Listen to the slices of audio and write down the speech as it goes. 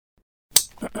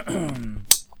Now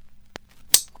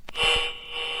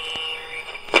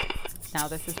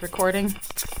this is recording.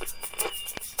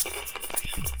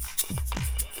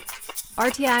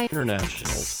 RTI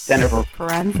International Center for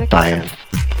Forensic Science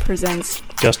presents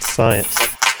Just Science.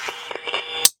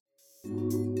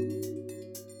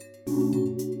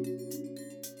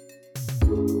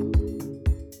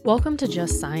 Welcome to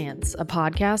Just Science, a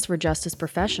podcast for justice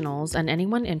professionals and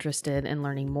anyone interested in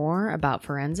learning more about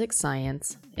forensic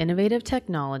science, innovative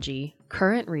technology,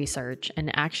 current research,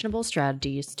 and actionable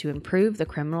strategies to improve the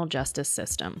criminal justice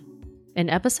system. In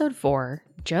episode 4,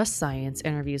 Just Science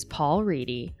interviews Paul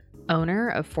Reedy, owner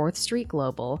of 4th Street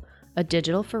Global, a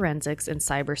digital forensics and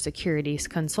cybersecurity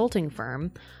consulting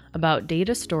firm, about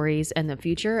data stories and the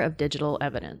future of digital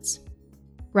evidence.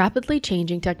 Rapidly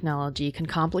changing technology can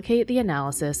complicate the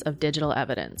analysis of digital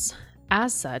evidence.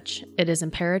 As such, it is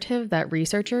imperative that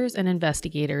researchers and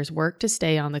investigators work to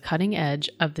stay on the cutting edge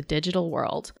of the digital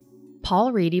world.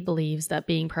 Paul Reedy believes that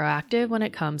being proactive when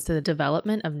it comes to the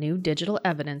development of new digital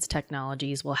evidence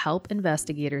technologies will help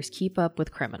investigators keep up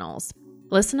with criminals.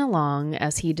 Listen along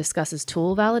as he discusses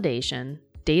tool validation,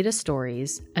 data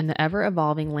stories, and the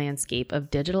ever-evolving landscape of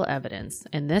digital evidence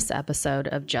in this episode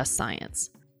of Just Science.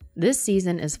 This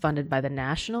season is funded by the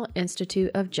National Institute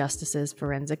of Justice's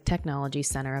Forensic Technology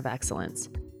Center of Excellence.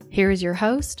 Here is your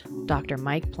host, Dr.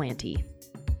 Mike Planty.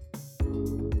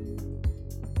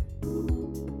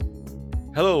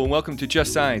 Hello and welcome to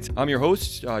Just Science. I'm your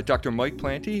host, Dr. Mike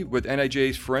Planty with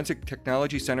NIJ's Forensic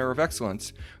Technology Center of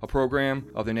Excellence, a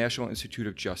program of the National Institute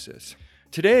of Justice.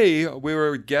 Today,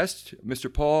 we're with guest,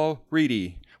 Mr. Paul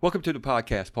Reedy. Welcome to the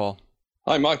podcast, Paul.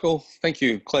 Hi, Michael. Thank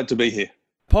you. Glad to be here.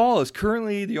 Paul is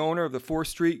currently the owner of the 4th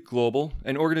Street Global,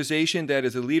 an organization that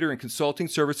is a leader in consulting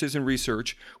services and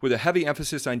research with a heavy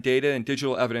emphasis on data and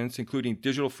digital evidence, including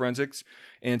digital forensics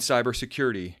and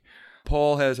cybersecurity.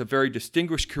 Paul has a very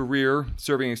distinguished career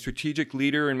serving as strategic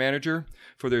leader and manager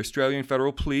for the Australian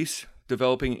Federal Police,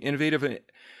 developing innovative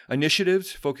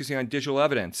initiatives focusing on digital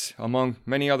evidence, among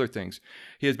many other things.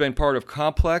 He has been part of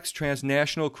complex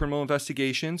transnational criminal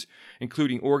investigations,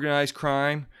 including organized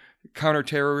crime,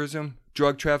 counterterrorism,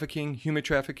 drug trafficking, human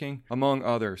trafficking, among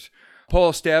others. Paul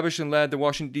established and led the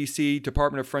Washington, D.C.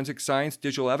 Department of Forensic Science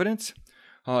Digital Evidence.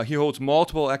 He holds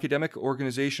multiple academic,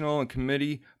 organizational, and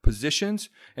committee positions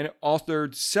and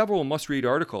authored several must-read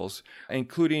articles,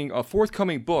 including a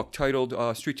forthcoming book titled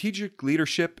Strategic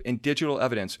Leadership in Digital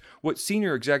Evidence, What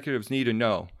Senior Executives Need to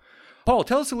Know. Paul,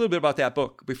 tell us a little bit about that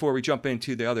book before we jump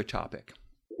into the other topic.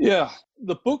 Yeah,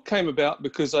 the book came about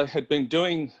because I had been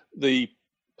doing the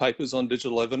papers on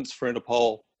digital evidence for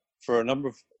Interpol for a number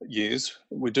of years.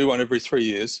 We do one every 3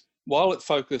 years. While it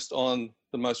focused on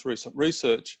the most recent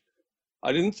research,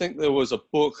 I didn't think there was a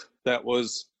book that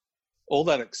was all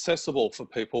that accessible for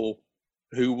people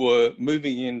who were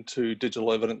moving into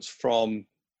digital evidence from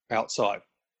outside.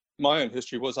 My own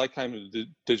history was I came into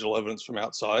digital evidence from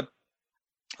outside.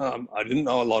 I didn't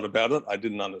know a lot about it. I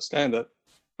didn't understand it.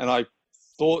 And I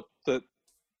thought that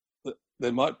they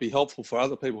might be helpful for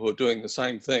other people who are doing the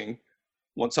same thing,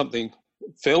 want something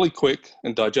fairly quick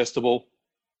and digestible.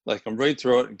 They can read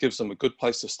through it. It gives them a good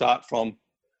place to start from,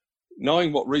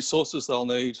 knowing what resources they'll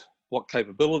need, what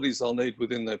capabilities they'll need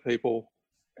within their people,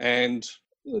 and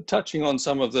touching on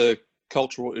some of the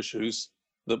cultural issues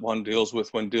that one deals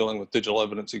with when dealing with digital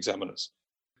evidence examiners.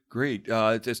 Great.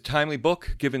 It's a timely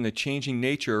book given the changing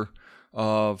nature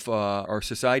of our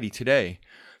society today.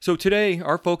 So today,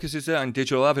 our focus is on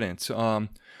digital evidence.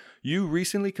 You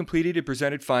recently completed and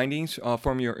presented findings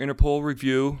from your Interpol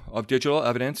review of digital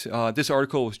evidence. This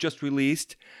article was just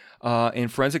released in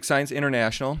Forensic Science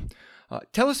International.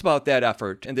 Tell us about that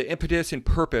effort and the impetus and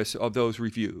purpose of those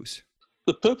reviews.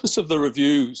 The purpose of the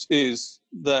reviews is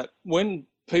that when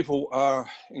people are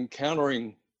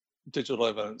encountering digital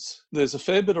evidence, there's a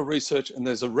fair bit of research and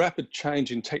there's a rapid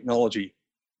change in technology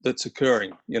that's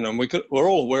occurring. And we're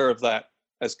all aware of that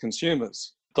as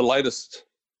consumers. The latest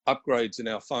upgrades in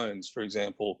our phones, for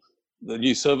example, the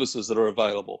new services that are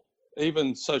available,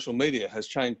 even social media has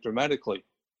changed dramatically.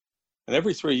 And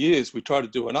every 3 years, we try to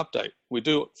do an update. We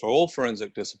do it for all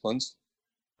forensic disciplines,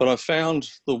 but I found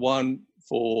the one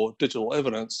for digital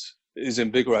evidence is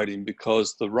invigorating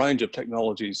because the range of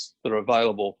technologies that are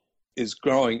available is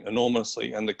growing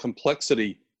enormously, and the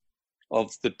complexity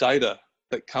of the data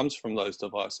that comes from those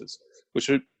devices, which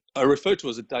I refer to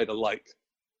as a data lake.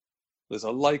 There's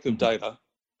a lake of data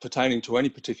pertaining to any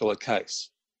particular case,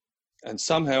 and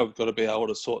somehow we've got to be able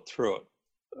to sort through it.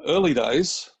 Early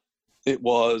days, it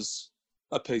was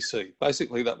a PC.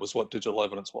 Basically, that was what digital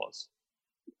evidence was,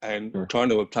 and trying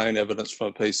to obtain evidence from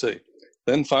a PC.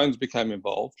 Then phones became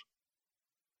involved.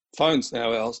 Phones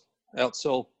now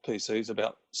outsell PCs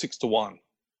about 6-1.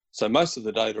 So most of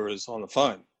the data is on the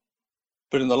phone.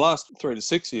 But in the last 3 to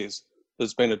 6 years,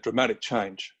 there's been a dramatic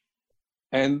change.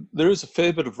 And there is a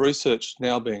fair bit of research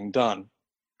now being done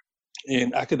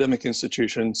in academic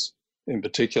institutions in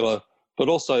particular, but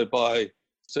also by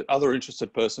other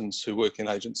interested persons who work in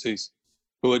agencies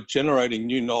who are generating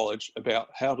new knowledge about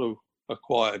how to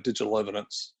acquire digital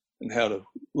evidence and how to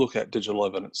look at digital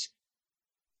evidence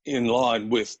in line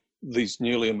with these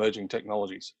newly emerging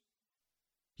technologies.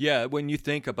 Yeah, when you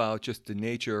think about just the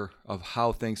nature of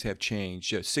how things have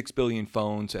changed, 6 billion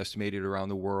phones estimated around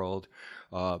the world,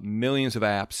 millions of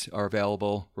apps are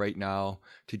available right now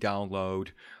to download,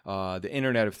 the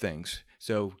Internet of Things.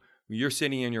 So you're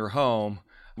sitting in your home,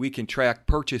 we can track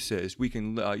purchases. We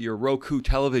can your Roku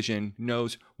television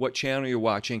knows what channel you're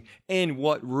watching and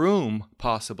what room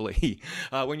possibly.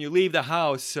 When you leave the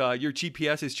house, your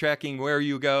GPS is tracking where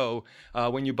you go.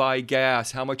 When you buy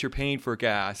gas, how much you're paying for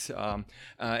gas.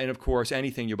 And of course,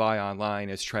 anything you buy online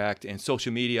is tracked. And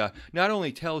social media not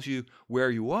only tells you where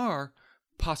you are,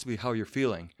 possibly how you're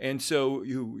feeling. And so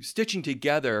you stitching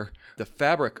together the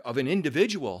fabric of an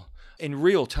individual in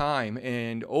real time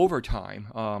and over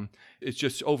time, it's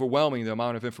just overwhelming the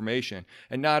amount of information.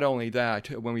 And not only that,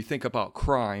 when we think about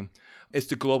crime, it's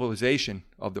the globalization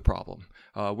of the problem.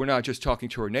 We're not just talking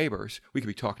to our neighbors. We could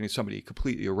be talking to somebody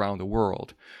completely around the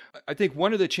world. I think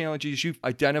one of the challenges you've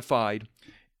identified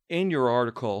in your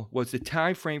article was the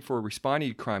time frame for responding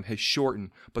to crime has shortened,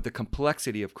 but the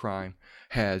complexity of crime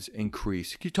has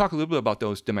increased. Can you talk a little bit about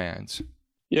those demands?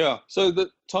 Yeah, so the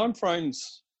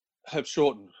timeframes have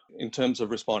shortened in terms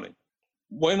of responding.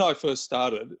 When I first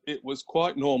started, it was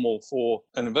quite normal for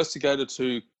an investigator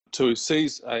to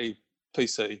seize a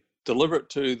PC, deliver it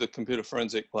to the computer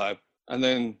forensic lab, and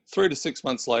then 3 to 6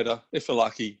 months later, if you're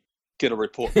lucky, get a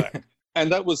report back. And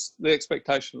that was the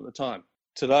expectation at the time.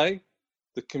 Today,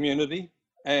 the community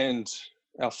and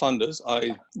our funders,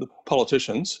 i.e. the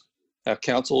politicians, our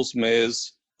councils,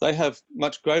 mayors, they have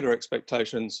much greater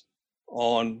expectations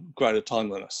on greater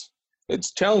timeliness.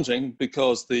 It's challenging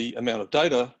because the amount of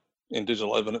data in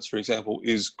digital evidence, for example,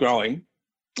 is growing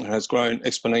and has grown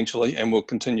exponentially and will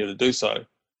continue to do so.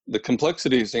 The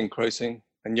complexity is increasing,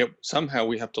 and yet somehow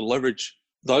we have to leverage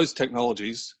those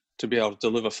technologies to be able to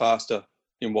deliver faster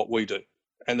in what we do.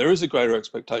 And there is a greater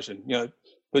expectation.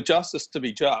 For justice to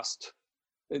be just,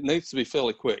 it needs to be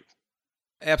fairly quick.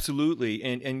 Absolutely.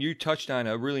 And you touched on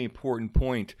a really important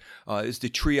point, is the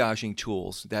triaging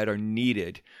tools that are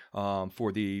needed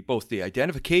for both the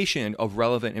identification of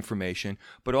relevant information,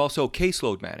 but also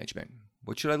caseload management.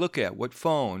 What should I look at? What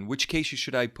phone? Which cases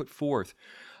should I put forth?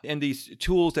 And these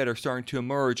tools that are starting to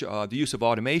emerge, the use of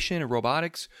automation and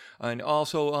robotics, and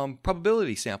also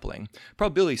probability sampling.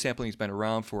 Probability sampling has been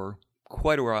around for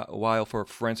quite a while for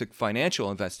forensic financial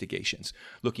investigations,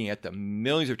 looking at the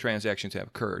millions of transactions that have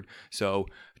occurred. So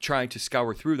trying to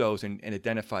scour through those and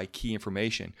identify key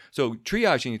information. So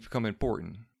triaging has become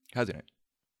important, hasn't it?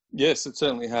 Yes, it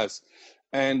certainly has.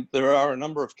 And there are a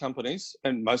number of companies,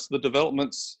 and most of the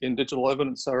developments in digital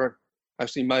evidence are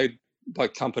actually made by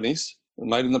companies,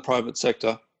 made in the private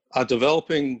sector, are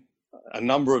developing a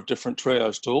number of different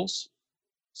triage tools,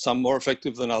 some more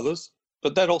effective than others.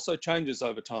 But that also changes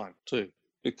over time too,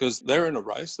 because they're in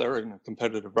a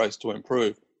competitive race to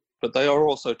improve, but they are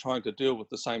also trying to deal with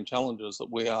the same challenges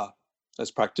that we are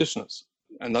as practitioners.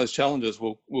 And those challenges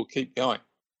will keep going.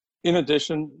 In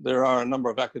addition, there are a number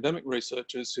of academic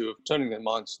researchers who are turning their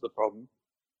minds to the problem,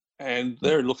 and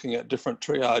they're looking at different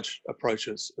triage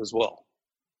approaches as well.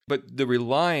 But the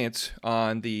reliance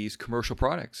on these commercial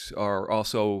products are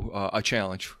also a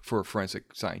challenge for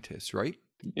forensic scientists, right?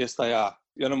 Yes, they are.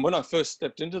 And when I first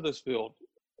stepped into this field,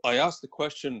 I asked the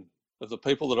question of the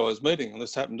people that I was meeting, and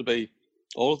this happened to be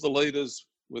all of the leaders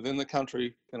within the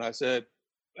country, and I said,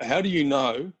 how do you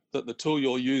know that the tool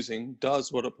you're using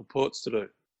does what it purports to do?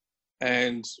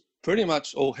 And pretty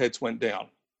much all heads went down.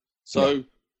 So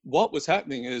what was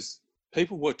happening is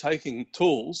people were taking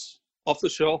tools off the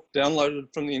shelf,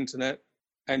 downloaded from the internet,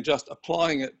 and just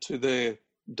applying it to their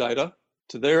data,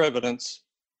 to their evidence,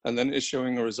 and then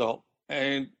issuing a result.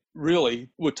 And really,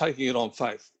 we're taking it on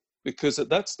faith, because at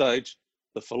that stage,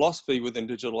 the philosophy within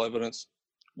digital evidence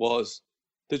was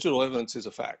digital evidence is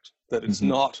a fact, that it's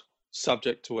not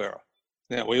subject to error.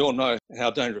 Now, we all know how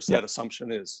dangerous that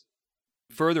assumption is.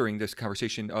 Furthering this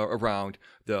conversation around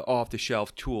the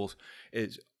off-the-shelf tools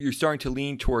is you're starting to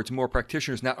lean towards more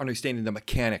practitioners not understanding the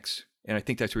mechanics, and I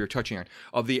think that's what you're touching on,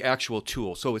 of the actual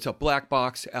tool. So it's a black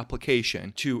box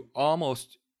application to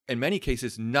almost, in many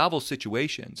cases, novel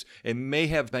situations. It may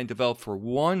have been developed for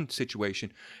one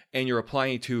situation, and you're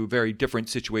applying it to a very different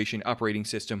situation, operating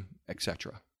system,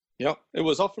 etc. Yep. It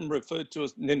was often referred to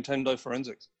as Nintendo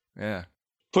forensics. Yeah.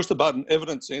 Push the button,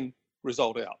 evidence in,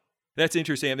 result out. That's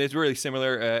interesting. I mean, it's really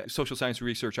similar. Social science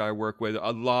research I work with,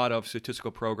 a lot of statistical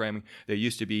programming that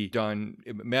used to be done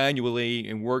manually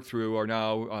and worked through are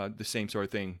now the same sort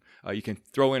of thing. You can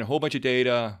throw in a whole bunch of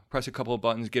data, press a couple of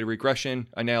buttons, get a regression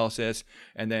analysis,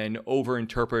 and then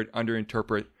overinterpret,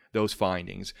 underinterpret those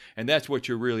findings. And that's what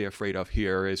you're really afraid of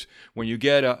here is when you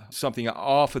get something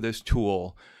off of this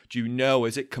tool, do you know,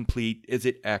 is it complete? Is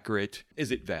it accurate?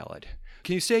 Is it valid?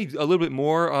 Can you say a little bit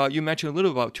more? You mentioned a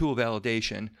little about tool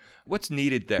validation. What's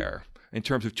needed there in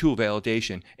terms of tool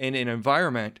validation in an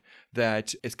environment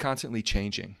that is constantly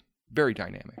changing, very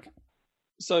dynamic?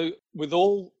 So with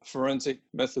all forensic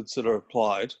methods that are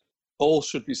applied, all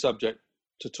should be subject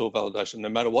to tool validation, no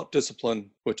matter what discipline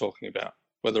we're talking about,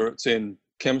 whether it's in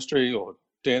chemistry or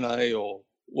DNA or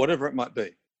whatever it might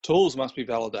be. Tools must be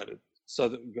validated so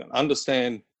that we can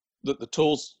understand that the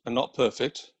tools are not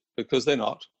perfect, because they're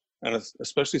not, and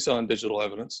especially so in digital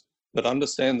evidence, but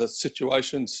understand the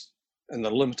situations and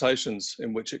the limitations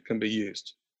in which it can be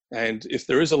used. And if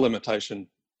there is a limitation,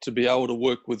 to be able to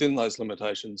work within those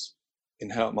limitations in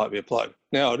how it might be applied.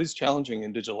 Now, it is challenging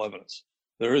in digital evidence.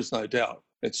 There is no doubt.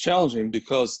 It's challenging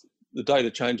because the data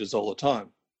changes all the time.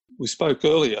 We spoke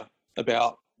earlier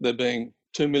about there being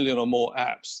 2 million or more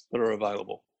apps that are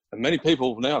available. And many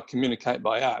people now communicate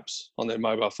by apps on their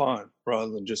mobile phone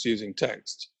rather than just using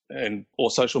text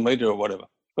or social media or whatever.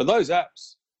 But those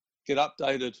apps get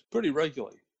updated pretty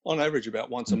regularly, on average about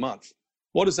once a month.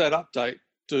 What does that update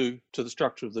do to the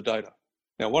structure of the data?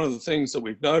 Now, one of the things that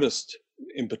we've noticed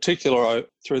in particular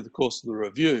through the course of the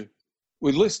review,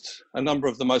 we list a number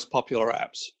of the most popular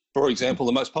apps. For example,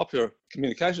 the most popular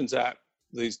communications app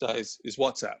these days is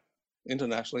WhatsApp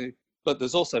internationally, but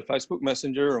there's also Facebook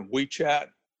Messenger and WeChat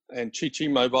and Chi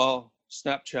Mobile,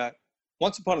 Snapchat.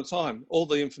 Once upon a time, all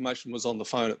the information was on the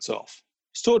phone itself,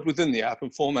 stored within the app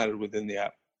and formatted within the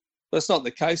app. That's not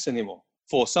the case anymore.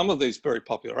 For some of these very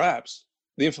popular apps,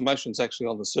 the information is actually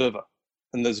on the server,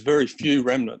 and there's very few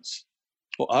remnants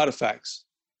or artifacts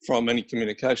from any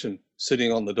communication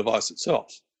sitting on the device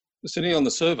itself. They're sitting on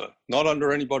the server, not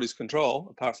under anybody's control,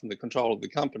 apart from the control of the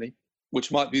company,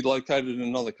 which might be located in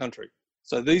another country.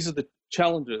 So these are the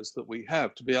challenges that we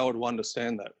have to be able to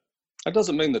understand that. That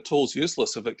doesn't mean the tool's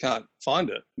useless if it can't find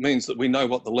it. It means that we know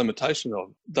what the limitation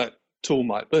of that tool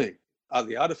might be. Are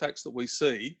the artifacts that we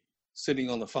see sitting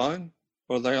on the phone,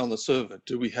 or are they on the server?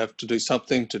 Do we have to do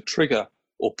something to trigger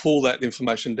or pull that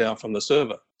information down from the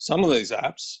server? Some of these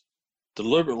apps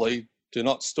deliberately do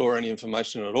not store any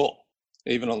information at all,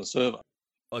 even on the server.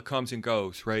 It comes and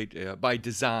goes, right, by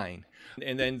design.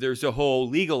 And then there's a whole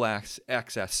legal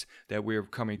access that we're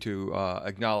coming to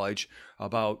acknowledge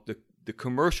about the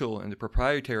commercial and the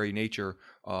proprietary nature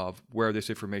of where this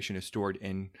information is stored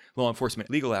in law enforcement.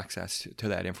 Legal access to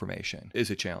that information is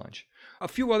a challenge. A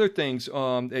few other things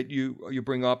that you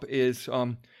bring up is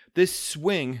this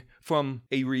swing from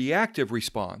a reactive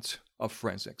response of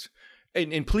forensics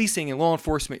in policing and law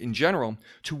enforcement in general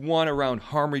to one around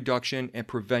harm reduction and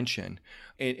prevention.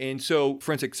 And so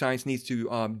forensic science needs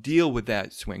to deal with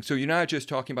that swing. So you're not just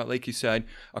talking about, like you said,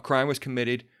 a crime was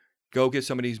committed, go get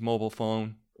somebody's mobile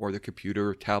phone or the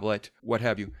computer, tablet, what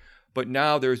have you. But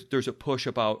now there's a push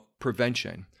about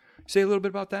prevention. Say a little bit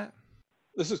about that.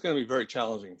 This is going to be very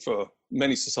challenging for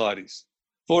many societies.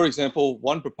 For example,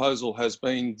 one proposal has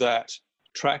been that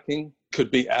tracking could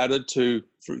be added to,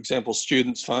 for example,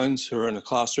 students' phones who are in a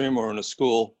classroom or in a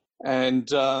school, and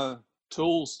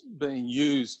tools being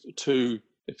used to,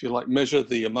 if you like, measure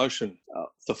the emotion of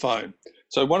the phone.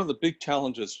 So one of the big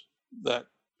challenges that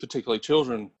particularly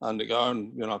children undergo,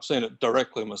 and I've seen it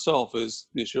directly myself, is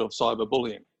the issue of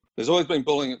cyberbullying. There's always been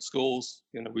bullying at schools.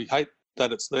 We hate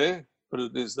that it's there, but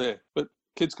it is there. But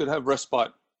kids could have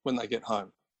respite when they get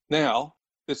home. Now,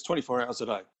 it's 24 hours a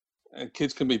day, and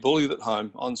kids can be bullied at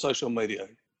home on social media.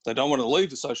 They don't want to leave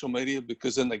the social media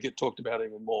because then they get talked about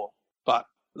even more. But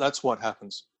that's what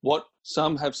happens. What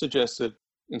some have suggested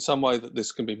in some way that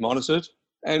this can be monitored,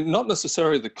 and not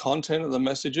necessarily the content of the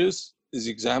messages is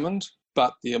examined,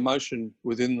 but the emotion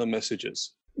within the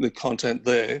messages, the content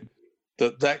there,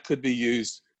 that could be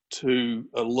used to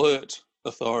alert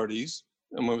authorities.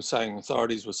 And when we're saying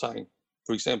authorities, we're saying,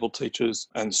 for example, teachers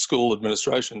and school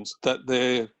administrations, that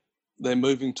they're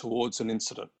moving towards an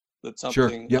incident, that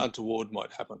something untoward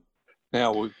might happen.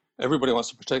 Now, everybody wants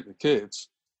to protect the kids,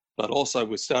 but also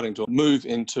we're starting to move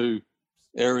into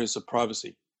areas of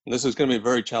privacy. And this is going to be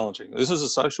very challenging. This is a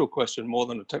social question more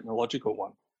than a technological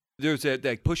one. there's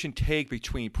that push and take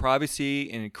between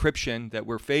privacy and encryption that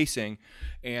we're facing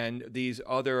and these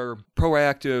other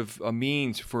proactive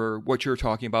means for what you're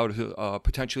talking about,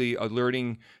 potentially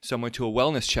alerting someone to a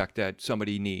wellness check that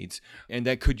somebody needs and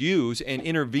that could use and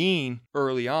intervene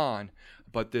early on.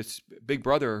 But this big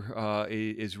brother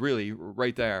is really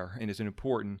right there and is an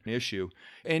important issue.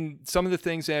 And some of the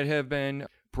things that have been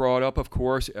brought up, of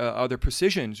course, are the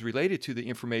precisions related to the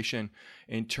information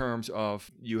in terms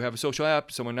of you have a social app,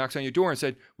 someone knocks on your door and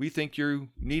said, we think you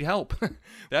need help.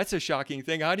 That's a shocking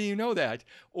thing. How do you know that?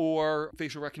 Or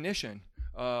facial recognition.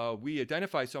 We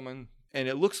identify someone and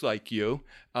it looks like you,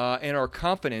 and our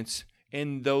confidence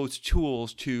in those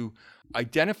tools to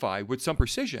identify with some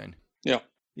precision. Yeah.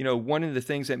 One of the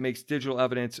things that makes digital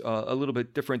evidence a little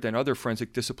bit different than other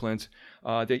forensic disciplines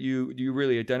that you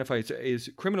really identify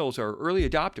is criminals are early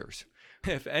adopters.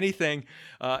 If anything,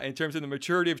 in terms of the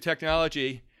maturity of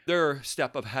technology, they're a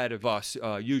step ahead of us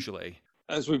usually.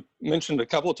 As we've mentioned a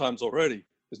couple of times already,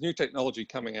 there's new technology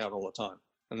coming out all the time,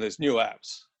 and there's new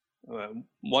apps,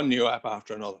 one new app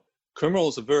after another.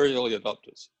 Criminals are very early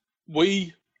adopters.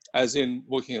 We, as in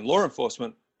working in law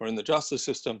enforcement or in the justice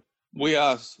system, we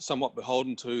are somewhat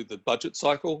beholden to the budget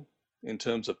cycle in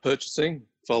terms of purchasing,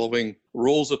 following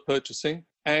rules of purchasing,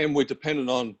 and we're dependent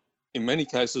on, in many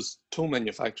cases, tool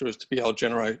manufacturers to be able to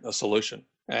generate a solution.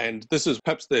 And this is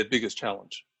perhaps their biggest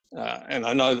challenge. And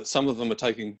I know that some of them are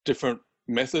taking different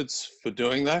methods for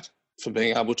doing that, for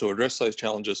being able to address those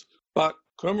challenges. But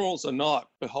criminals are not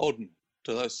beholden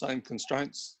to those same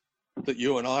constraints that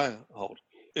you and I hold.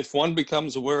 If one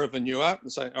becomes aware of a new app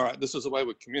and say, all right, this is the way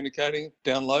we're communicating,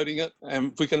 downloading it,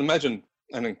 and we can imagine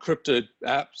an encrypted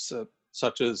app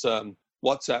such as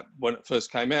WhatsApp when it first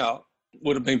came out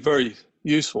would have been very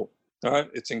useful. All right,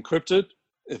 it's encrypted.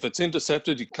 If it's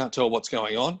intercepted, you can't tell what's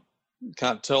going on. You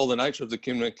can't tell the nature of the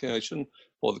communication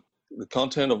or the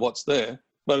content of what's there,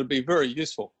 but it'd be very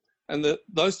useful. And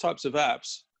those types of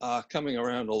apps are coming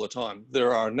around all the time.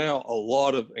 There are now a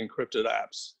lot of encrypted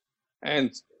apps,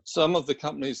 and some of the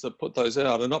companies that put those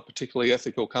out are not particularly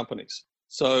ethical companies.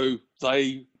 So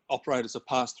they operate as a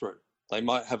pass-through. They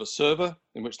might have a server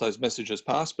in which those messages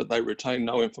pass, but they retain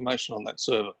no information on that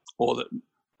server. Or that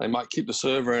they might keep the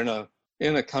server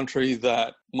in a country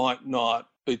that might not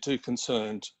be too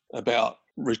concerned about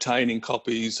retaining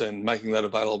copies and making that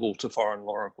available to foreign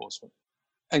law enforcement.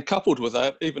 And coupled with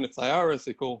that, even if they are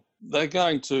ethical, they're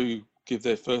going to give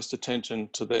their first attention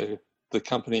to the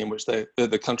company in which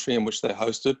the country in which they're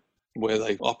hosted, where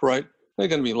they operate. They're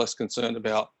going to be less concerned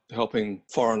about helping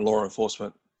foreign law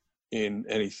enforcement in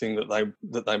anything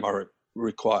that they might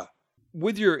require.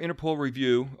 With your Interpol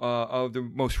review of the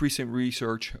most recent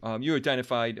research, you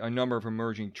identified a number of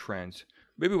emerging trends.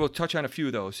 Maybe we'll touch on a few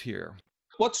of those here.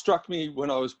 What struck me when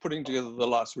I was putting together the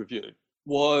last review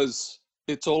was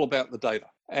it's all about the data.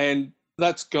 And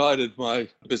that's guided my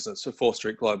business at 4th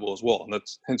Street Global as well. And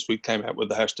that's hence we came out with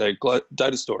the hashtag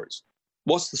data stories.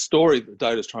 What's the story that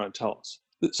data is trying to tell us?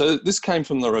 So this came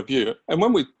from the review. And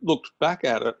when we looked back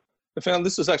at it, I found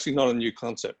this is actually not a new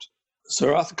concept.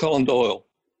 Sir Arthur Conan Doyle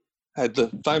had the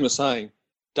famous saying,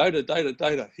 data, data,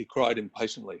 data, he cried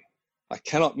impatiently. I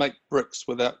cannot make bricks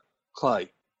without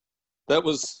clay. That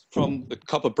was from the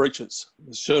Copper Breeches,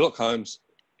 Sherlock Holmes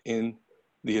in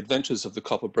The Adventures of the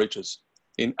Copper Breeches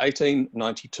in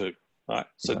 1892. All right,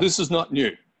 so this is not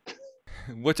new.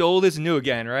 What's old is new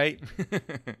again, right?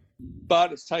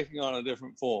 But it's taking on a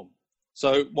different form.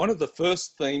 So one of the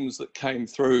first themes that came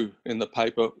through in the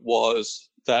paper was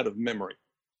that of memory.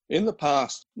 In the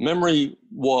past, memory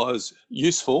was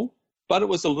useful, but it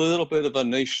was a little bit of a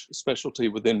niche specialty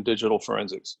within digital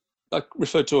forensics. I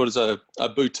refer to it as a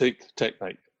boutique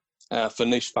technique for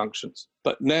niche functions.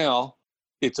 But now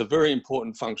it's a very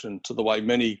important function to the way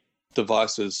many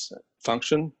devices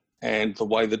function and the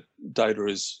way that data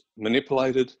is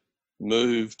manipulated,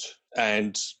 moved,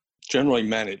 and generally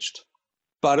managed.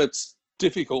 But it's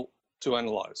difficult to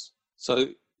analyze. So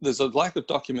there's a lack of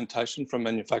documentation from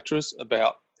manufacturers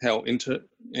about how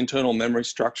internal memory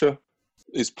structure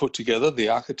is put together, the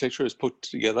architecture is put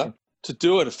together. To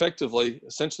do it effectively,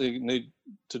 essentially you need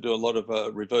to do a lot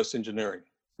of reverse engineering.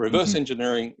 Reverse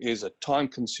engineering is a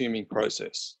time-consuming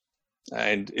process,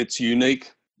 and it's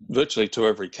unique virtually to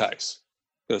every case,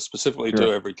 specifically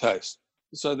to every case.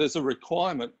 So there's a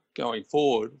requirement going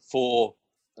forward for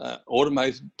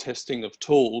automated testing of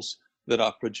tools that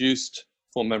are produced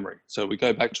for memory. So we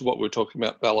go back to what we were talking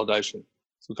about, validation.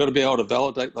 So we've got to be able to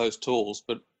validate those tools,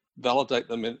 but validate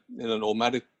them in an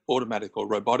automatic or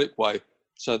robotic way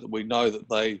so that we know that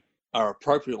they are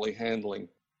appropriately handling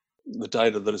the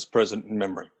data that is present in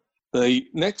memory. The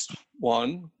next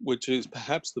one, which is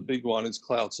perhaps the big one, is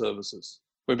cloud services.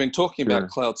 We've been talking Sure. about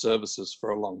cloud services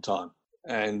for a long time.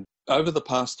 And over the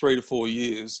past 3 to 4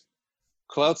 years,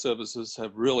 cloud services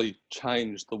have really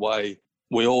changed the way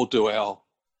we all do our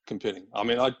computing. I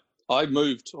mean, I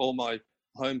moved all my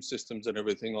home systems and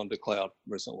everything onto cloud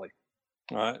recently,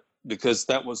 right? Because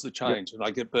that was the change, and I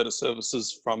get better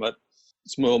services from it.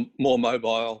 It's more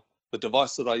mobile. The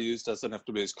device that I use doesn't have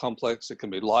to be as complex. It can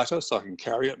be lighter, so I can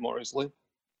carry it more easily.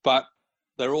 But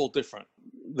they're all different.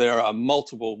 There are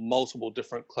multiple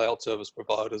different cloud service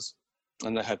providers,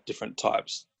 and they have different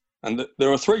types. And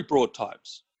there are 3 broad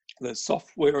types. There's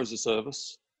software as a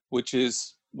service, which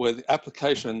is where the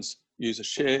applications use a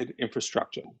shared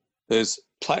infrastructure. There's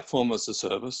platform as a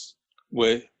service,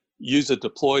 where user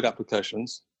deployed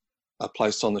applications are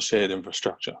placed on the shared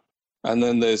infrastructure. And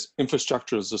then there's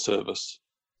infrastructure as a service,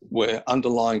 where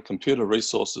underlying computer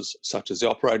resources, such as the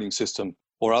operating system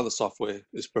or other software,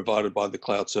 is provided by the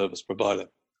cloud service provider.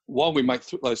 While we make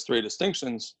those 3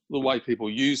 distinctions, the way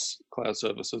people use cloud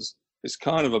services is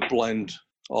kind of a blend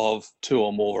of 2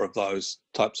 or more of those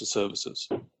types of services.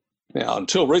 Now,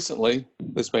 until recently,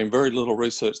 there's been very little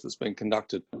research that's been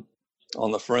conducted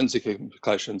on the forensic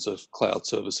implications of cloud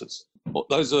services. Well,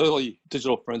 those early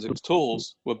digital forensics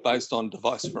tools were based on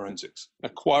device forensics,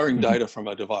 acquiring data from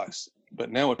a device,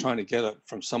 but now we're trying to get it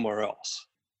from somewhere else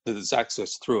that is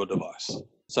accessed through a device.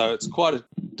 So it's quite a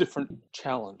different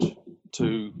challenge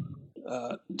to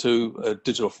a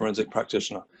digital forensic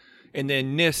practitioner. And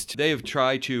then NIST, they have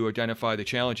tried to identify the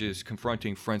challenges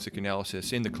confronting forensic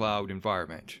analysis in the cloud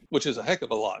environment. Which is a heck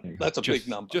of a lot. That's a big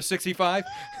number. Just 65?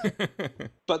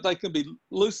 But they can be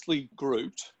loosely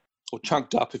grouped or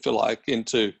chunked up, if you like,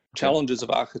 into challenges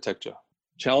of architecture,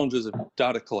 challenges of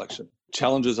data collection,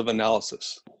 challenges of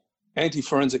analysis,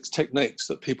 anti-forensics techniques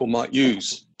that people might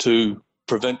use to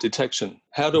prevent detection,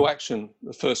 how to action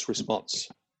the first response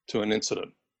to an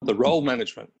incident, the role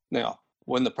management. Now,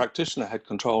 when the practitioner had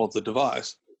control of the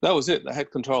device, that was it. They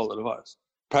had control of the device.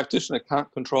 Practitioner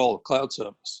can't control a cloud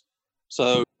service.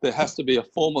 So there has to be a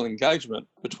formal engagement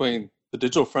between the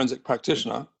digital forensic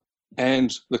practitioner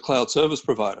and the cloud service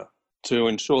provider to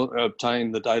ensure they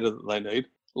obtain the data that they need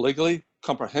legally,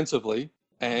 comprehensively,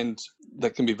 and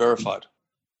that can be verified.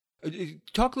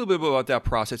 Talk a little bit about that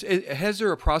process. Has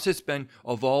there a process been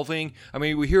evolving? I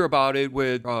mean, we hear about it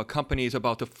with companies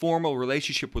about the formal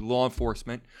relationship with law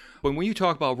enforcement. But when you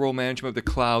talk about role management of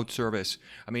the cloud service,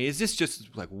 I mean, is this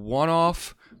just like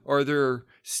one-off? Or are there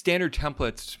standard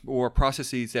templates or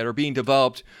processes that are being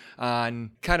developed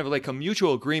on kind of like a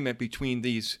mutual agreement between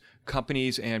these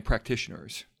companies and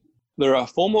practitioners? There are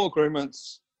formal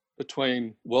agreements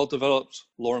between well-developed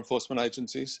law enforcement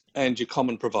agencies and your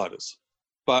common providers.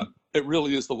 But it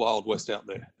really is the Wild West out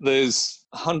there. There's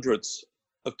hundreds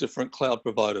of different cloud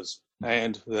providers,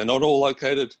 and they're not all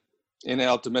located in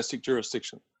our domestic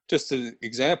jurisdiction. Just as an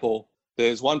example,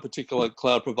 there's one particular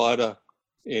cloud provider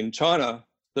in China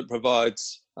that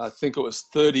provides, I think it was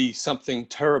 30-something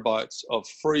terabytes of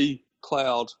free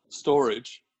cloud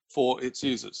storage for its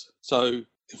users. So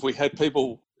if we had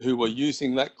people who were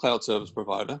using that cloud service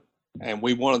provider and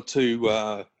we wanted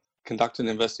to conduct an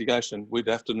investigation, we'd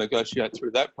have to negotiate through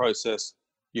that process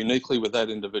uniquely with that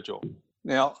individual.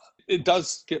 Now, it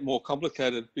does get more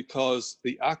complicated because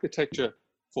the architecture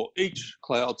for each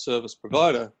cloud service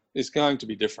provider is going to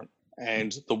be different.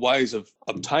 And the ways of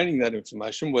obtaining that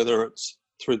information, whether it's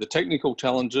through the technical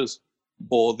challenges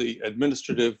or the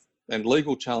administrative and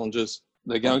legal challenges,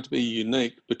 they're going to be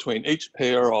unique between each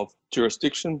pair of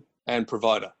jurisdiction and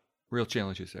provider. Real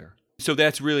challenges there. So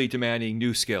that's really demanding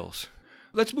new skills.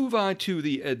 Let's move on to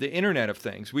the Internet of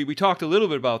Things. We talked a little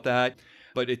bit about that,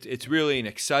 but it's really an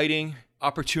exciting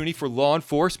opportunity for law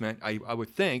enforcement, I would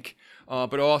think,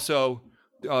 but also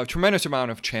a tremendous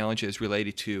amount of challenges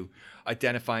related to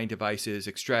identifying devices,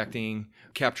 extracting,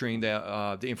 capturing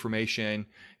the information,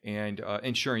 and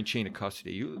ensuring chain of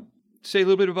custody. You say a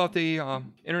little bit about the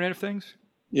Internet of Things?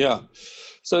 Yeah.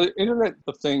 So Internet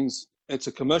of Things, it's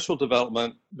a commercial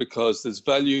development because there's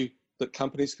value that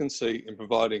companies can see in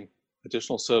providing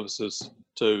additional services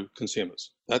to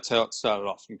consumers. That's how it started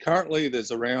off. And currently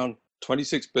there's around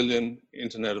 26 billion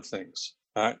Internet of Things,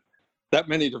 right? That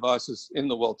many devices in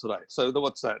the world today. So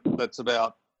what's that? That's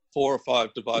about 4 or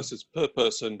 5 devices per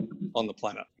person on the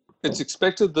planet. It's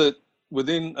expected that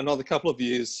within another couple of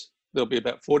years, there'll be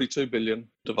about 42 billion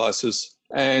devices.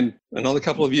 And another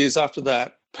couple of years after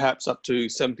that, perhaps up to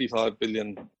 75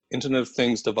 billion Internet of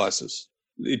Things devices.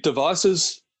 The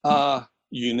devices are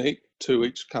unique to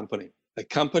each company. A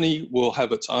company will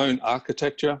have its own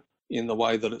architecture in the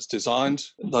way that it's designed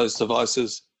those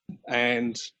devices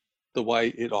and the way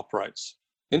it operates.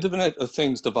 Internet of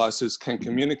Things devices can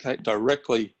communicate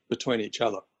directly between each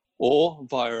other. or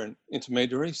via an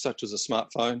intermediary such as a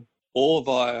smartphone, or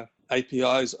via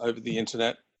APIs over the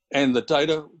internet. And the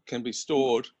data can be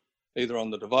stored either on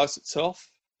the device itself,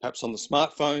 perhaps on the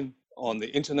smartphone, on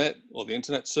the internet or the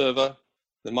internet server.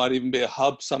 There might even be a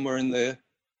hub somewhere in there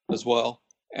as well.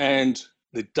 And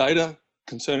the data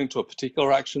concerning to a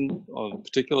particular action on a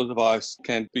particular device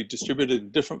can be distributed in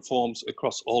different forms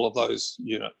across all of those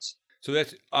units. So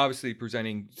that's obviously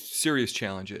presenting serious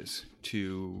challenges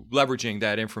to leveraging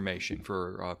that information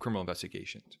for criminal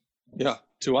investigations. Yeah,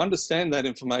 to understand that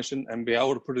information and be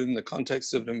able to put it in the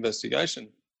context of an investigation,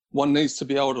 one needs to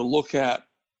be able to look at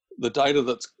the data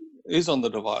that is on the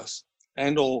device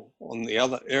and all on the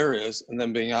other areas, and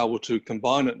then being able to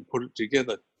combine it and put it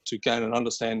together to gain an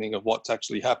understanding of what's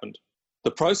actually happened.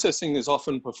 The processing is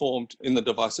often performed in the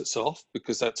device itself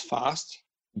because that's fast,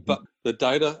 but the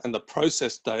data and the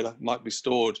processed data might be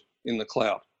stored in the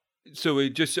cloud. So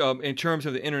it just, in terms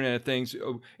of the Internet of Things,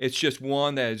 it's just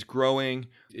one that is growing.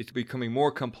 It's becoming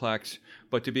more complex,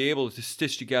 but to be able to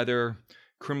stitch together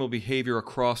criminal behavior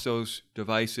across those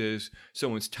devices,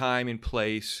 someone's time and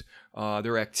place,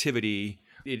 their activity,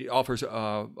 it offers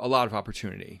a lot of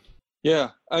opportunity.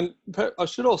 Yeah, and I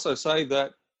should also say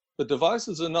that the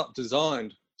devices are not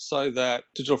designed so that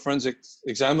digital forensics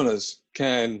examiners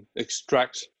can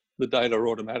extract the data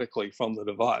automatically from the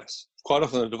device. Quite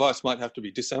often the device might have to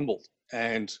be disassembled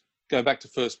and go back to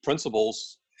first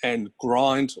principles and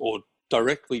grind or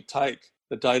directly take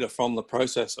the data from the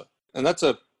processor. And that's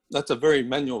a very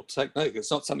manual technique.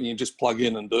 It's not something you just plug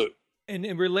in and do. And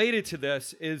related to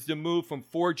this is the move from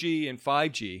 4G and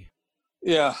 5G.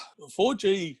 Yeah,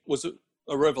 4G was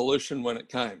a revolution when it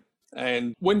came.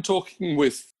 And when talking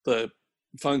with the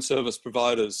phone service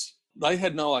providers, they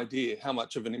had no idea how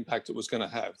much of an impact it was going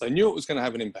to have. They knew it was going to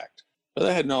have an impact, but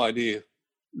they had no idea,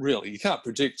 really. You can't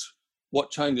predict what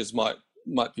changes might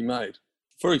be made.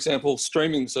 For example,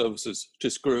 streaming services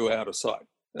just grew out of sight.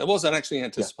 It wasn't actually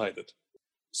anticipated. Yeah.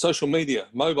 Social media,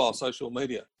 mobile social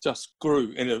media, just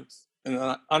grew in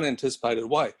an unanticipated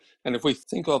way. And if we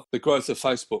think of the growth of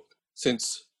Facebook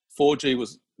since 4G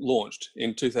was launched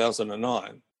in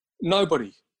 2009,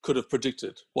 nobody could have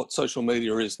predicted what social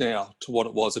media is now to what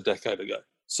it was a decade ago.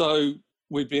 So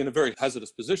we'd be in a very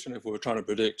hazardous position if we were trying to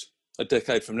predict a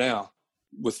decade from now,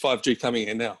 with 5G coming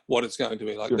in now, what it's going to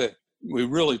be like there. We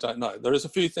really don't know. There is a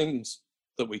few things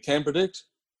that we can predict.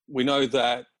 We know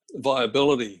that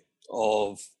viability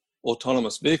of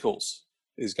autonomous vehicles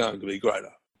is going to be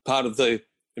greater. Part of the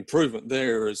improvement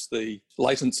there is the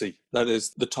latency. That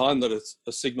is the time that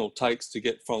a signal takes to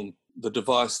get from the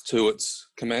device to its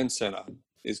command center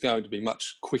is going to be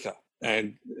much quicker.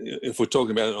 And if we're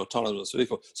talking about an autonomous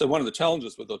vehicle, so one of the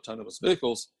challenges with autonomous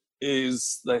vehicles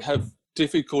is they have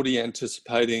difficulty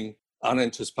anticipating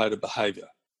unanticipated behavior,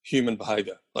 human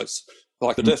behavior,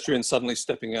 like pedestrians suddenly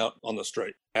stepping out on the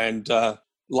street. And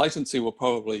latency will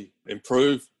probably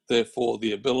improve, therefore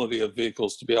the ability of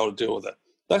vehicles to be able to deal with that.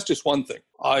 That's just one thing.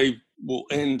 I will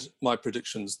end my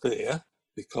predictions there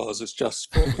because it's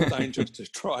just full of danger to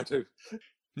try to...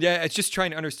 Yeah, it's just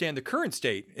trying to understand the current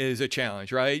state is a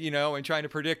challenge, right? And trying to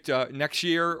predict next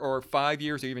year or 5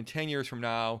 years or even 10 years from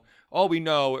now. All we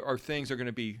know are things are going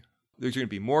to be, there's going to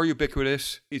be more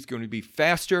ubiquitous, it's going to be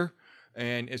faster,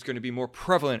 and it's going to be more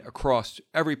prevalent across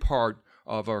every part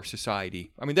of our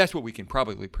society. I mean, that's what we can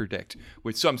probably predict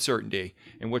with some certainty.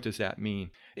 And what does that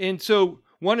mean? And so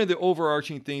one of the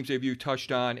overarching themes that you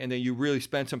touched on and that you really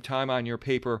spent some time on in your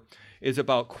paper is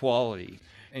about quality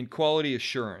and quality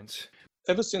assurance.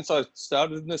 Ever since I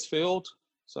started in this field,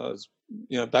 so I was,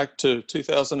 back to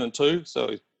 2002,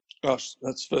 so gosh,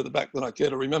 that's further back than I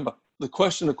care to remember. The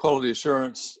question of quality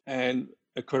assurance and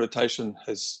accreditation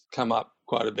has come up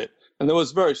quite a bit. And there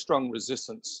was very strong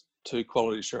resistance to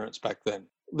quality assurance back then.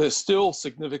 There's still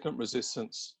significant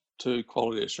resistance to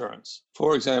quality assurance.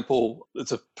 For example,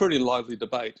 it's a pretty lively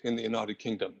debate in the United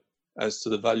Kingdom as to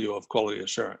the value of quality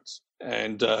assurance.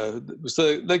 And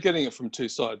so they're getting it from two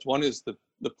sides. One is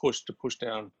the push to push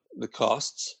down the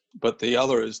costs, but the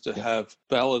other is to have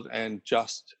valid and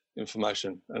just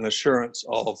information, an assurance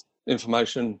of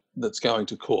information that's going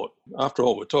to court. After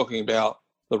all, we're talking about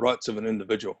the rights of an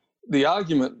individual. The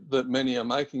argument that many are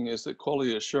making is that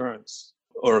quality assurance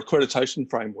or accreditation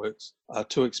frameworks are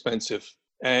too expensive.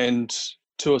 And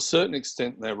to a certain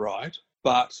extent, they're right.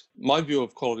 But my view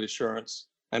of quality assurance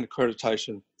and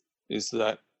accreditation is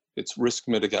that it's risk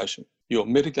mitigation. You're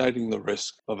mitigating the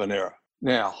risk of an error.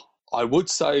 Now, I would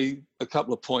say a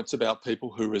couple of points about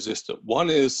people who resist it. One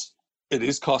is it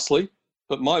is costly,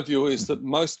 but my view is that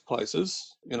most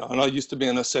places, and I used to be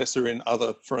an assessor in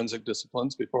other forensic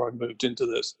disciplines before I moved into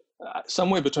this,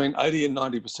 somewhere between 80 and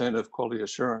 90% of quality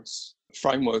assurance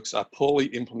frameworks are poorly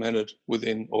implemented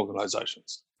within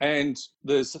organizations. And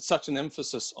there's such an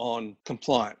emphasis on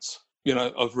compliance,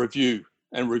 of review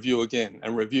and review again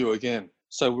and review again.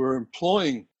 So we're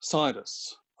employing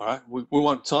scientists, all right? We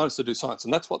want scientists to do science,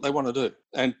 and that's what they want to do.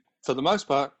 And for the most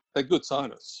part, they're good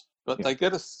scientists, but they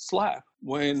get a slap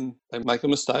when they make a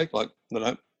mistake, like they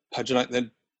don't paginate their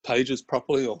pages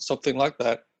properly or something like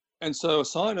that. And so a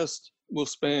scientist will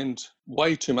spend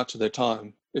way too much of their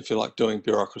time, if you like, doing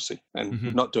bureaucracy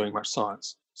and not doing much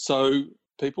science. So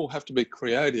people have to be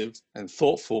creative and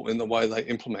thoughtful in the way they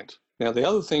implement. Now, the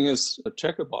other thing is a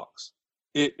checker box.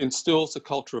 It instills a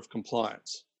culture of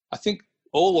compliance. I think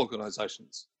all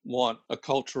organizations want a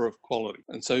culture of quality.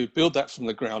 And so you build that from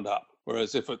the ground up.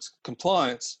 Whereas if it's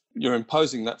compliance, you're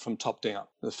imposing that from top down.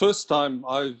 The first time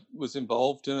I was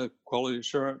involved in quality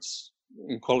assurance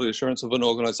of an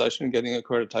organization getting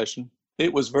accreditation,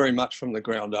 it was very much from the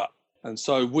ground up. And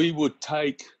so we would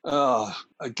take, I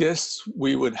guess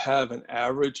we would have an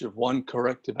average of one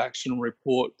corrective action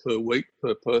report per week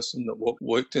per person that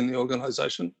worked in the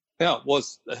organization. Now, it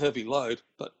was a heavy load,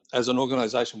 but as an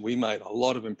organization, we made a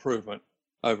lot of improvement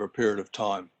over a period of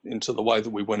time into the way that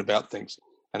we went about things.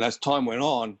 And as time went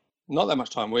on, not that much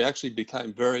time, we actually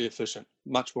became very efficient,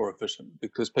 much more efficient,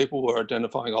 because people were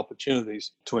identifying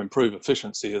opportunities to improve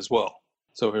efficiency as well.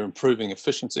 So we're improving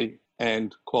efficiency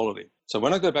and quality. So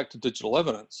when I go back to digital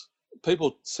evidence,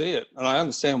 people see it, and I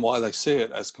understand why they see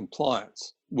it as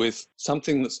compliance with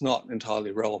something that's not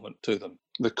entirely relevant to them.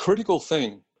 The critical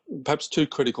thing, perhaps two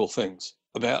critical things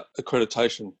about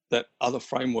accreditation that other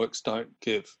frameworks don't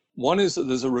give. One is that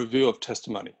there's a review of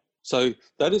testimony. So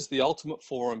that is the ultimate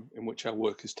forum in which our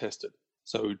work is tested.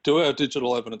 So we do our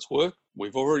digital evidence work.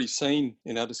 We've already seen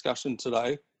in our discussion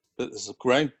today that there's a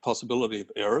great possibility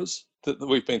of errors, that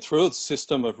we've been through a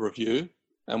system of review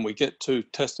and we get to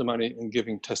testimony and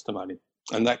giving testimony,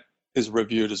 and that is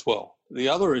reviewed as well. The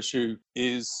other issue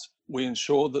is we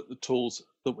ensure that the tools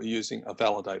that we're using are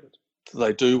validated, that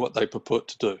they do what they purport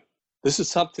to do. This is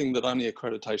something that only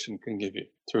accreditation can give you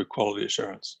through quality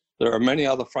assurance. There are many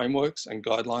other frameworks and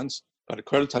guidelines, but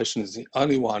accreditation is the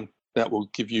only one that will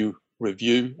give you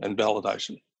review and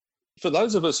validation. For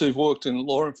those of us who've worked in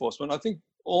law enforcement, I think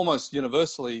almost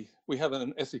universally we have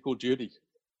an ethical duty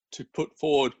to put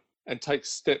forward and take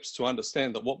steps to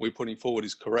understand that what we're putting forward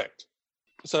is correct.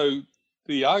 So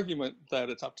the argument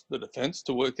that it's up to the defence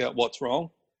to work out what's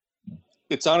wrong,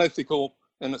 it's unethical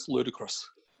and it's ludicrous.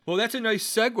 Well, that's a nice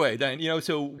segue then.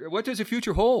 So what does the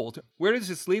future hold? Where does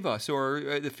this leave us,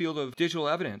 or the field of digital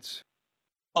evidence?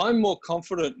 I'm more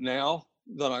confident now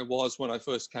than I was when I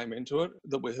first came into it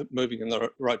that we're moving in the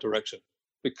right direction,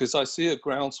 because I see a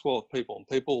groundswell of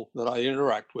people that I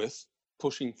interact with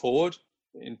pushing forward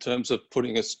in terms of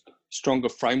putting a stronger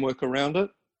framework around it.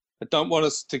 I don't want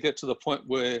us to get to the point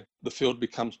where the field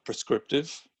becomes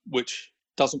prescriptive, which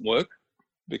doesn't work,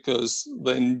 because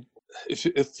then if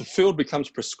the field becomes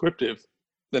prescriptive,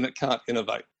 then it can't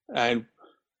innovate. And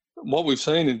what we've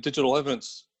seen in digital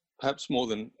evidence, perhaps more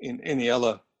than in any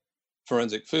other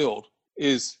forensic field,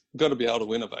 is got to be able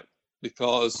to innovate,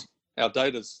 because our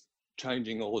data's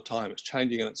changing all the time. It's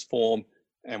changing in its form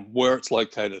and where it's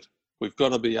located. We've got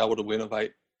to be able to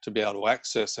innovate to be able to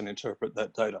access and interpret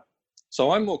that data.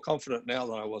 So I'm more confident now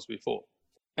than I was before.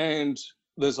 And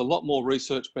there's a lot more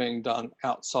research being done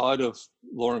outside of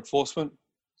law enforcement.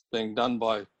 Being done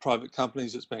by private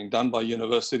companies, it's being done by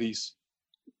universities.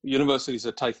 Universities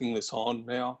are taking this on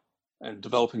now and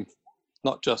developing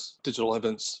not just digital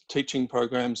evidence teaching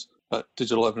programs, but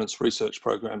digital evidence research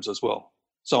programs as well.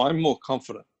 So I'm more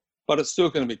confident, but it's still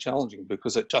going to be challenging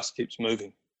because it just keeps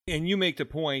moving. And you make the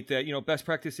point that, best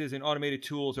practices and automated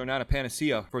tools are not a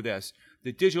panacea for this.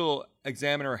 The digital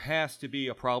examiner has to be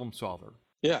a problem solver.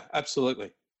 Yeah,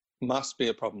 absolutely. Must be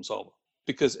a problem solver,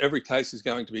 because every case is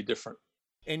going to be different.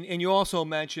 And you also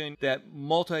mentioned that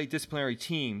multidisciplinary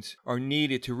teams are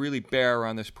needed to really bear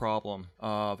on this problem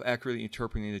of accurately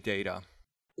interpreting the data.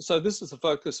 So this is the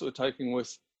focus we're taking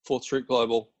with 4th Street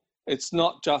Global. It's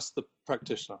not just the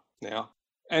practitioner now.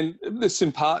 And this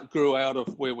in part grew out of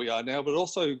where we are now, but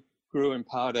also grew in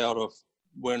part out of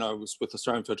when I was with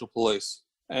Australian Federal Police.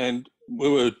 And we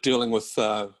were dealing with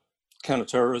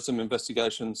counter-terrorism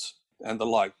investigations and the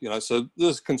like, so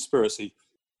there's conspiracy.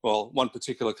 Well, one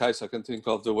particular case I can think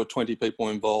of, there were 20 people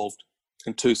involved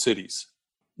in 2 cities.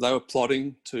 They were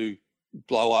plotting to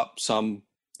blow up some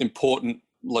important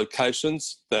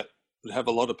locations that would have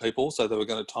a lot of people, so they were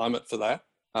going to time it for that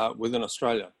within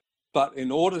Australia. But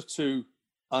in order to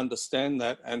understand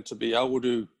that and to be able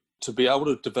to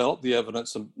develop the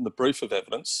evidence and the brief of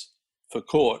evidence for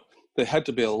court, there had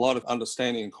to be a lot of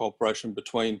understanding and cooperation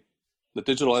between the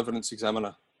digital evidence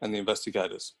examiner and the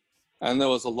investigators. And there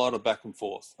was a lot of back and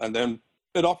forth. And then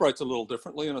it operates a little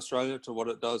differently in Australia to what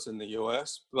it does in the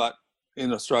US. But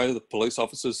in Australia, the police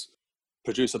officers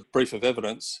produce a brief of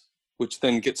evidence, which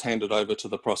then gets handed over to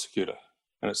the prosecutor.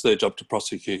 And it's their job to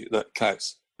prosecute that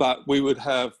case. But we would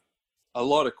have a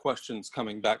lot of questions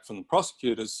coming back from the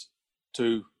prosecutors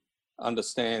to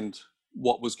understand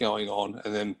what was going on.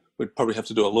 And then we'd probably have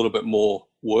to do a little bit more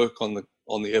work on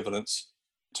the evidence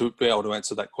to be able to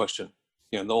answer that question.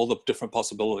 You know, all the different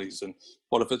possibilities and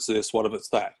what if it's this, what if it's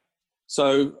that.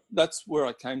 So that's where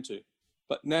I came to.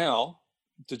 But now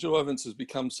digital evidence has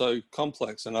become so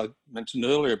complex, and I mentioned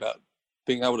earlier about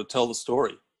being able to tell the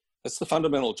story. That's the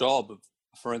fundamental job of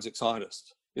a forensic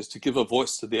scientist, is to give a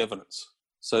voice to the evidence.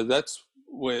 So that's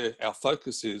where our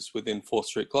focus is within 4th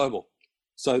Street Global.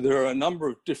 So there are a number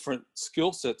of different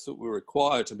skill sets that we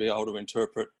require to be able to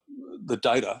interpret the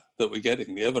data that we're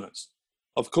getting, the evidence.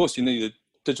 Of course, you need a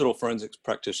digital forensics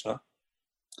practitioner,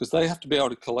 because they have to be able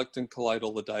to collect and collate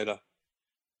all the data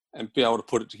and be able to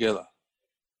put it together.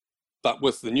 But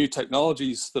with the new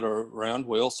technologies that are around,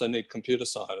 we also need computer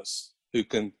scientists who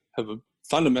can have a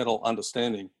fundamental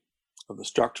understanding of the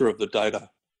structure of the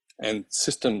data and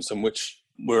systems in which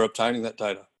we're obtaining that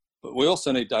data. But we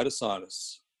also need data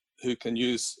scientists who can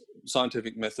use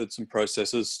scientific methods and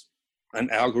processes and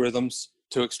algorithms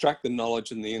to extract the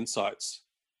knowledge and the insights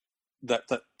that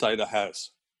data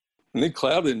has. We need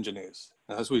cloud engineers.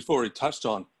 As we've already touched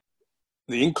on,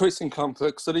 the increasing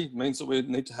complexity means that we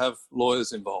need to have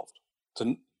lawyers involved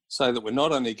to say that we're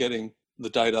not only getting the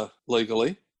data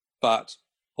legally, but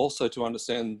also to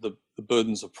understand the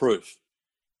burdens of proof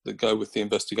that go with the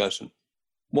investigation.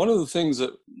 One of the things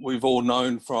that we've all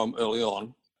known from early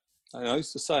on, and I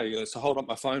used to say, I used to hold up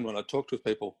my phone when I talked with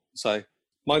people and say,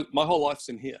 my whole life's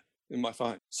in here, in my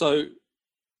phone. So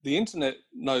the internet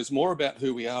knows more about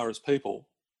who we are as people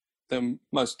than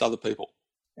most other people.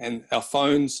 And our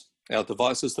phones, our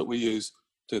devices that we use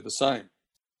do the same.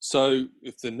 So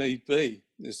if the need be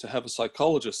is to have a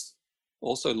psychologist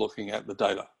also looking at the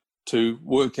data to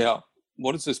work out,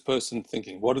 what is this person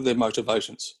thinking? What are their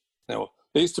motivations? Now,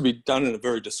 it needs to be done in a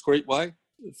very discreet way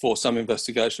for some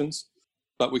investigations,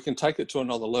 but we can take it to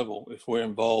another level if we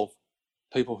involve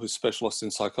people who specialists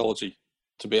in psychology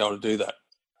to be able to do that.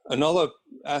 Another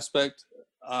aspect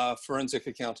are forensic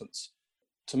accountants.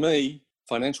 To me,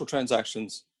 financial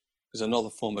transactions is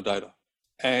another form of data.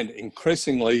 And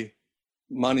increasingly,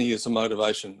 money is a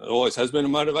motivation. It always has been a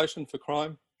motivation for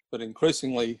crime, but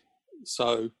increasingly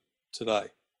so today.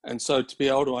 And so to be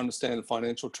able to understand the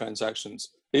financial transactions,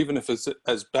 even if it's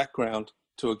as background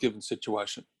to a given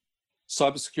situation.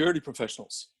 Cybersecurity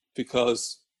professionals,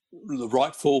 because the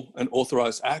rightful and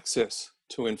authorized access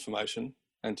to information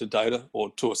and to data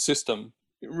or to a system,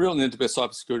 you really need to be a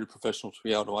cybersecurity professional to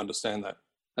be able to understand that.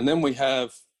 And then we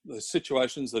have the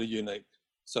situations that are unique.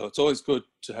 So it's always good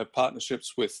to have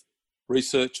partnerships with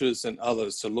researchers and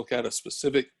others to look at a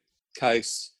specific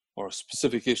case or a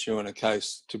specific issue in a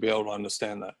case to be able to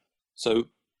understand that. So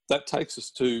that takes us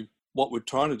to what we're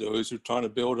trying to do is we're trying to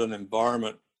build an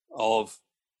environment of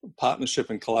partnership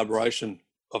and collaboration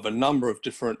of a number of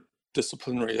different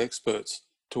disciplinary experts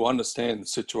to understand the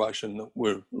situation that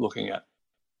we're looking at.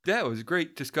 That was a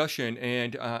great discussion.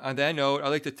 And on that note, I'd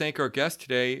like to thank our guest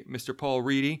today, Mr. Paul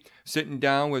Reedy, sitting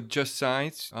down with Just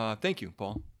Science. Thank you,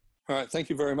 Paul. All right. Thank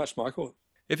you very much, Michael.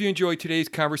 If you enjoyed today's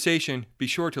conversation, be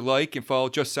sure to like and follow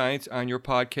Just Science on your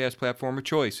podcast platform of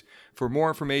choice. For more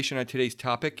information on today's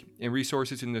topic and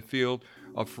resources in the field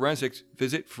of forensics,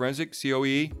 visit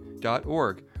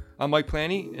forensiccoe.org. I'm Mike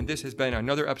Planny, and this has been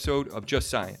another episode of Just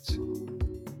Science.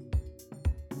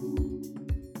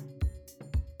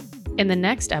 In the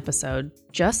next episode,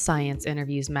 Just Science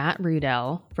interviews Matt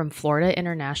Rudell from Florida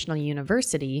International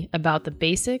University about the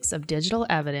basics of digital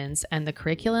evidence and the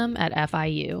curriculum at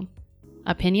FIU.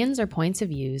 Opinions or points of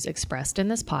views expressed in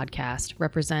this podcast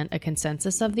represent a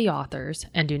consensus of the authors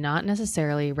and do not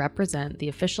necessarily represent the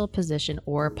official position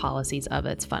or policies of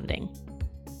its funding.